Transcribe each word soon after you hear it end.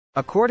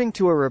According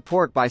to a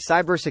report by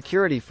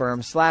cybersecurity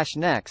firm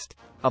SlashNext,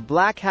 a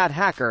black hat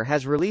hacker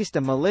has released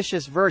a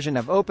malicious version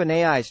of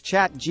OpenAI's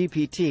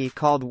ChatGPT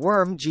called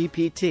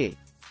WormGPT.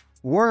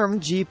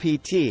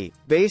 WormGPT,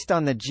 based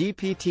on the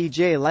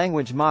GPTJ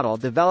language model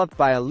developed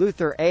by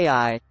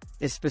EleutherAI,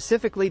 is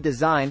specifically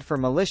designed for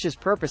malicious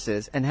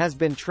purposes and has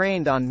been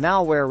trained on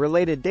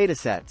malware-related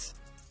datasets.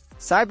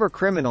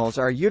 Cybercriminals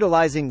are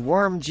utilizing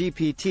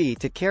WormGPT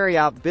to carry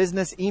out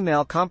business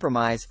email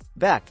compromise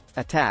 (BEC)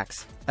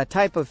 attacks, a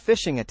type of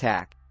phishing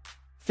attack.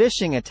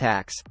 Phishing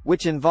attacks,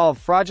 which involve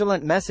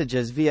fraudulent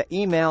messages via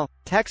email,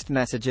 text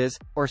messages,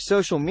 or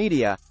social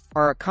media,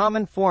 are a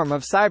common form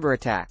of cyber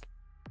attack.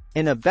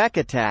 In a BEC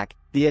attack,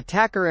 the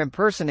attacker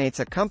impersonates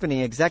a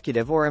company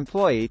executive or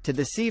employee to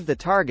deceive the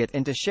target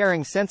into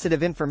sharing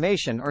sensitive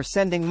information or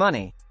sending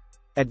money.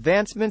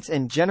 Advancements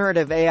in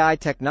generative AI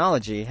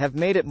technology have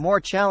made it more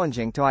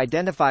challenging to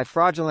identify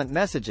fraudulent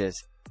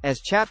messages,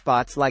 as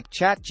chatbots like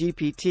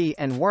ChatGPT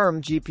and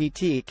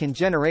WormGPT can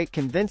generate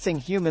convincing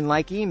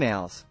human-like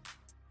emails.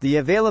 The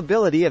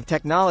availability of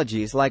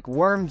technologies like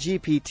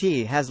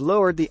WormGPT has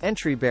lowered the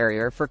entry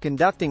barrier for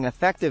conducting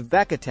effective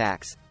BEC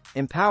attacks,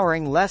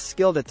 empowering less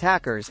skilled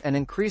attackers and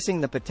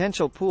increasing the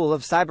potential pool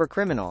of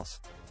cybercriminals.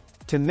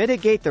 To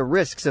mitigate the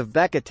risks of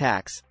BEC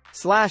attacks,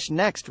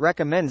 SlashNext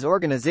recommends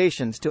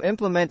organizations to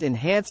implement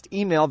enhanced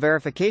email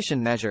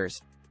verification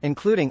measures,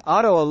 including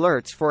auto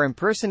alerts for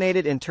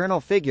impersonated internal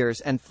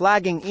figures and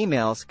flagging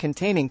emails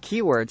containing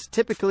keywords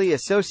typically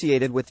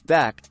associated with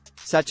BEC,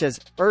 such as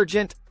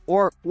urgent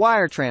or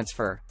wire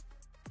transfer.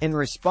 In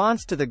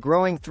response to the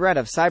growing threat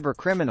of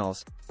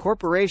cybercriminals,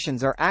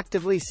 corporations are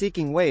actively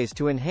seeking ways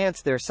to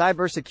enhance their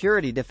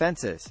cybersecurity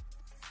defenses.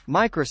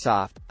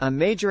 Microsoft, a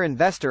major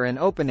investor in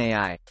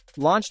OpenAI,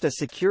 launched a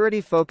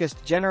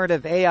security-focused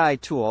generative AI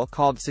tool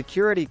called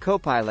Security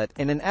Copilot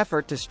in an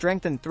effort to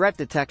strengthen threat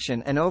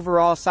detection and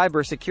overall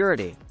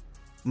cybersecurity.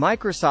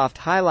 Microsoft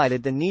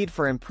highlighted the need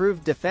for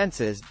improved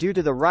defenses due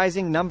to the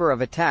rising number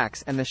of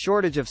attacks and the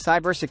shortage of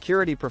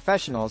cybersecurity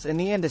professionals in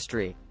the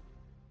industry.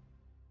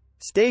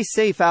 Stay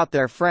safe out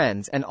there,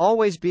 friends, and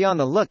always be on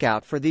the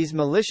lookout for these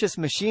malicious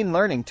machine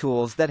learning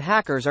tools that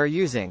hackers are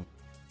using.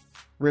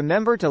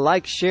 Remember to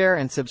like, share,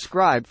 and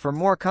subscribe for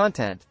more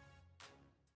content.